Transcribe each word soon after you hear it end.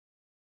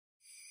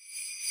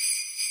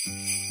My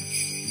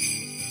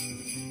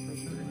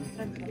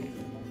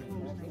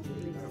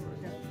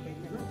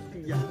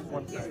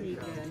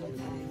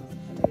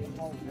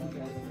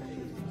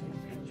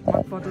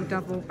bottle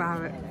double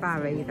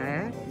Barry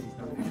there.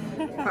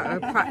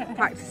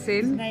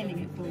 Practicing. Nailing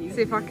it for you.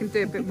 See if I can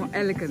do it a bit more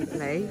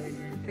elegantly.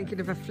 Thinking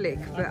of a flick,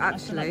 but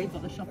actually. I feel like you've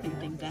got the shopping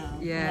thing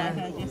down. Yeah. I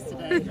heard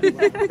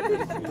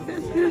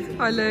yesterday.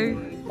 Hi Lou.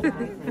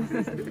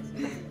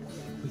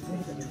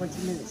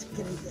 20 minutes,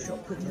 get into the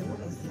shop quicker.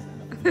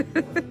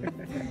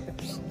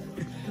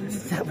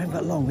 That went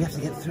that long, we have to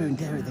get through and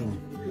do everything.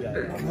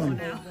 Come on.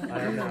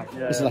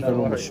 This is like a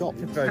normal shop.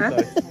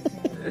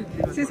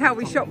 This is how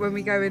we shop when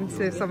we go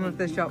into some of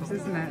the shops,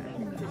 isn't it?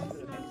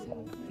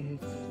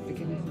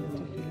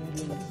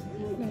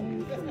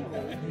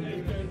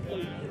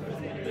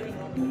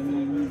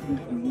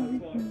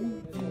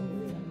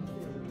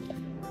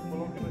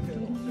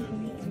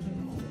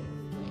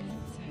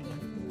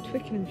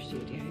 Twickenham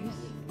Studios,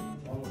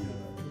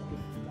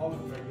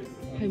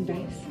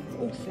 Homebase,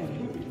 all set up.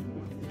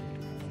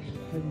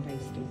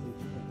 Homebase door.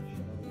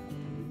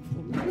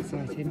 All quite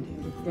exciting.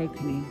 We've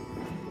broken in.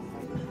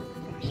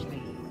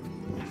 Actually,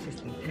 it's just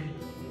like that.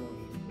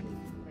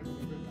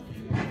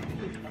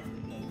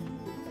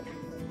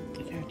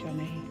 It's our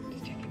Johnny,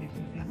 just checking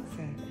everything.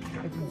 So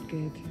everyone's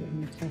good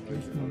and the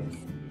fabulous mums.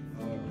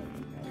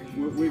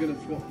 We're going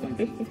to swap things.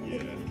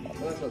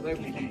 That's what they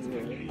want to do.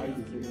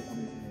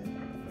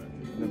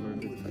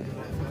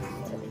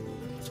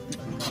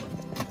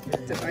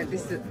 Right,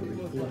 this is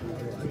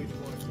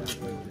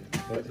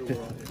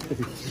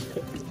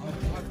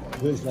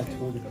Where's that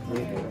one?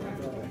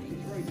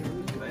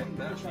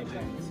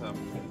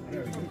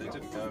 They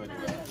didn't go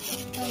anywhere.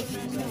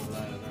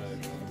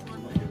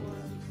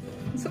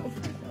 sort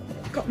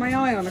of got my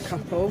eye on a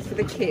couple for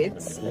the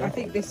kids. I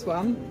think this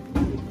one,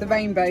 the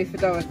rainbow for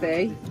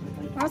Dorothy.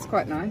 That's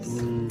quite nice. It's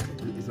too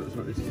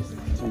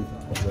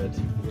red.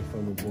 The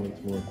final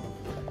point's more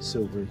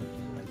silvery.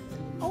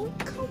 Oh,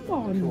 come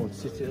on. Come on,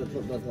 sit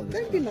it.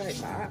 Don't be like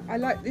that. I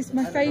like this,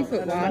 my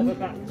favourite one.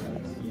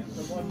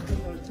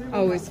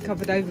 Oh, it's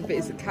covered over, but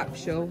it's a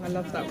capsule. I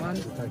love that one.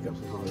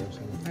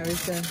 There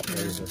is there.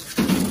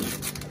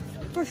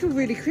 I feel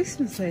really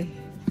Christmassy.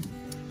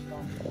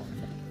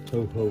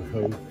 Ho, ho,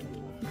 ho.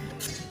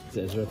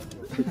 Ezra.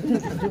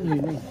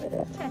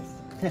 Tess.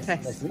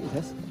 Nice to meet you,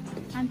 Tess.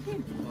 And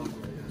him.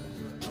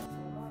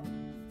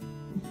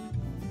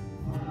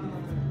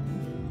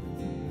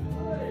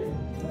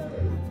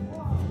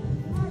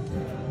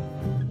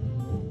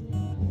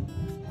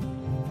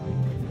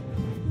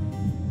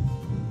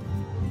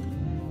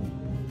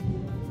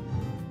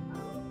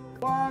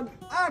 One,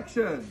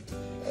 action!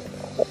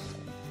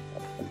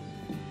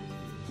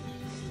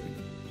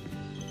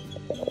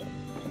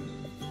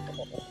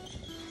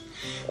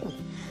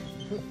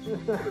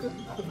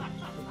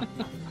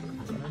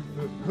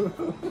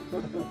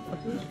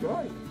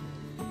 Right.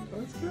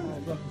 That's good.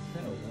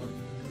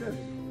 Good.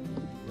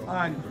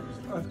 And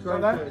that's great.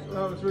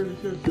 That was really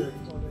good.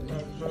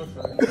 That was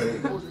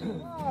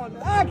perfect. On,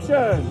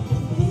 action!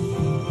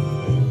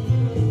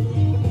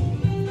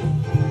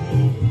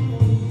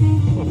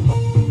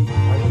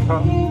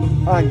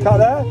 And cut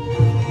there.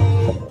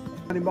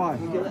 Standing by.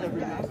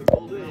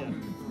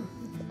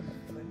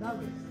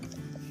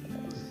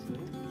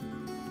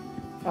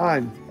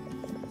 And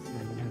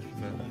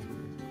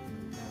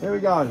here we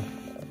go.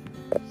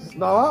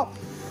 Snow up.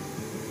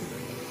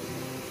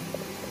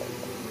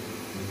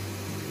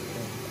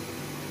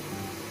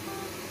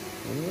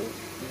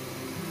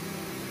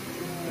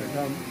 There it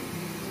comes.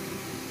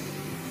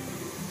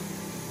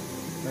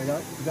 There you go.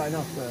 Is that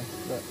enough there?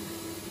 Look.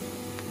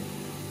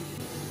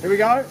 Here we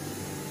go.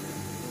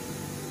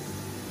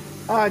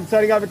 And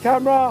turning over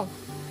camera.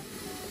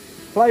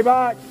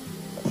 Playback.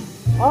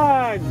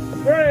 And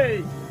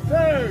 3,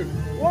 2,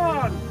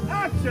 1,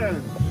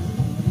 action!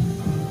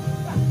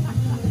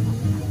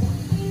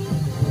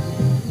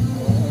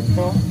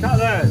 Cut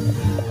there.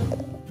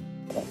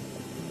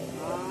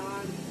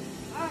 And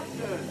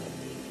action!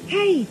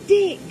 Hey,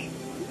 Dick!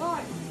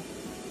 Nice!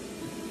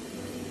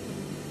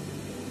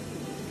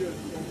 Good.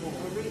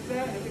 I'm ready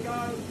set, here we go.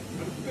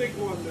 And a big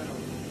one now.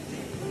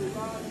 Here we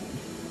go.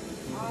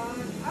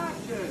 And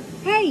action!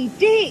 Hey,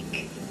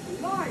 Dick!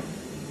 Nice!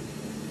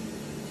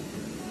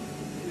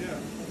 Yeah.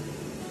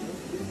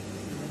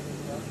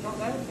 Cut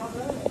there, cut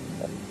there.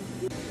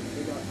 Here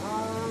we go.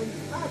 And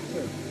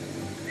action!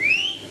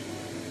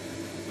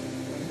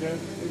 Good.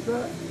 Is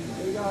that?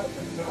 Here we go.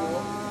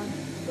 And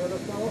turn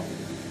us off.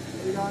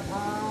 Here we go.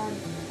 And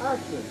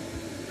action!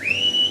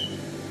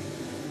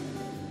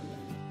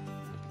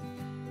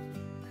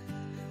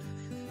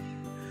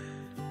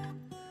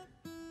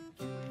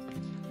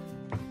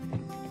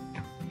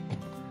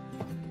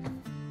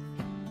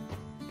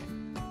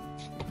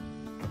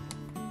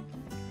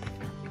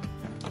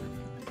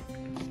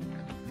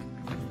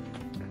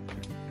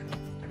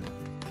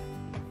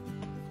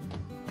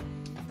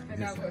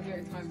 Now I've got to do it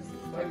in time.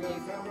 Camera. Here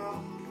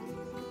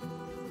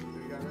we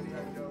go. Ready,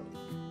 go.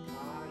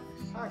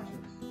 And action!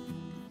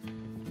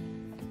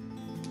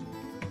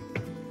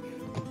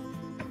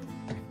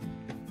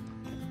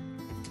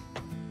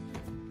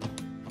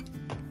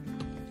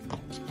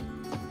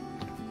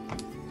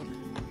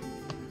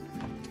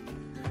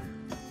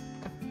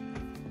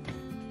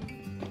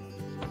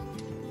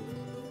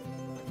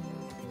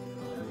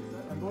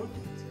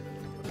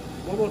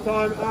 One more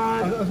time,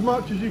 and as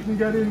much as you can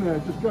get in there,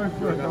 just go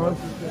for it, guys.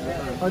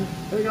 And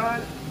here we go.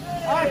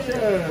 Action!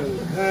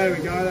 There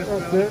we go,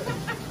 that's it.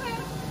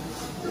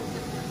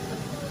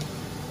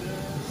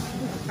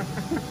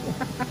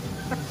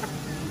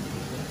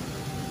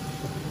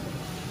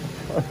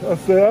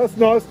 That's it, that's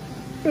nice.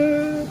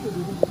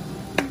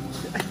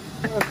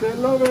 That's it,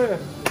 love it.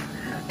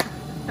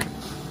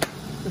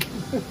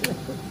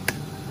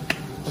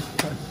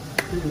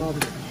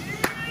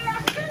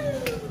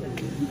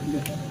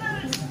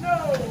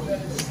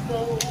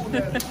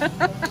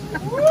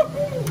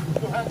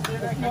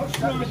 Not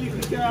sure as you can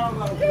get out of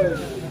that bit.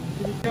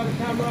 Can you get the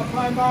camera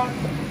playing back?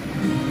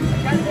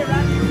 Can you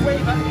run your way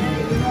back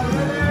here?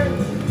 Ready?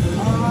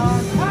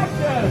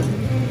 Action!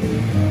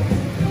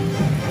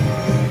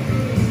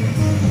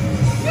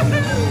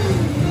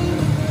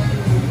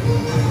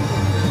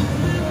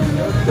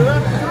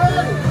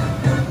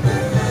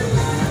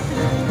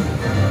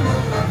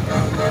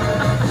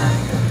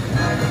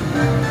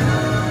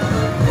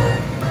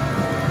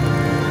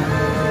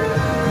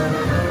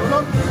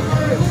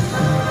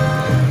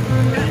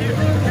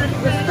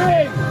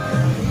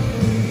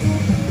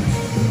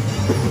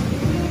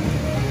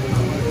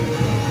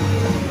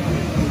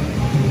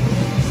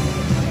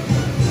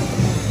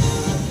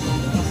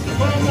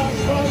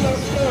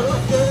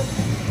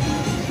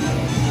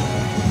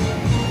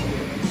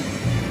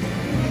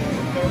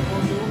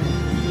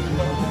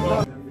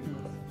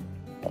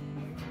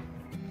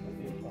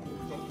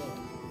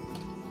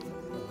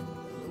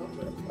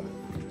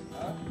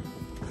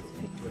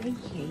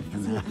 Freaky,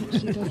 because it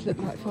actually does look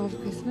like Father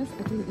Christmas.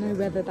 I didn't know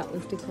whether that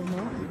was Dick or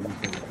not.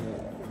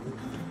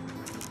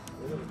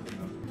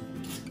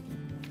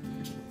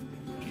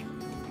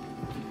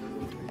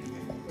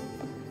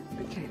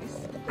 Okay, this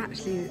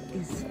actually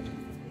is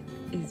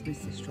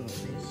Mr.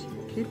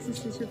 Strawberry. Kids,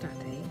 this is your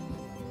daddy.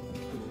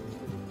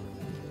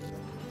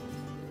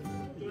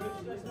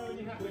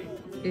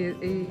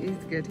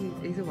 He's good,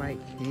 he's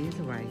awake, he's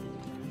awake.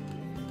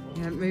 He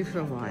hasn't moved for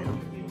a while.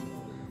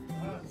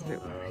 He's a bit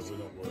worried.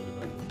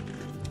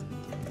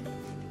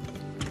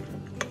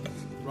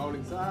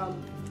 Rolling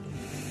sound.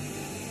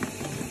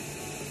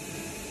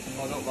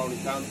 Oh, not rolling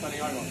sound,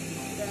 turning over.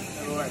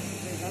 MOS.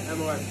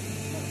 MOS.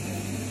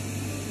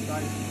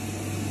 Thanks.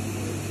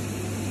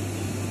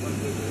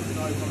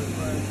 No coming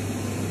through.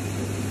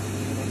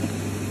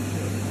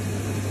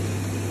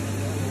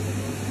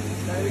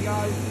 There we go.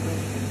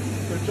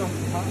 Go jump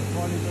the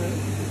tiny bit.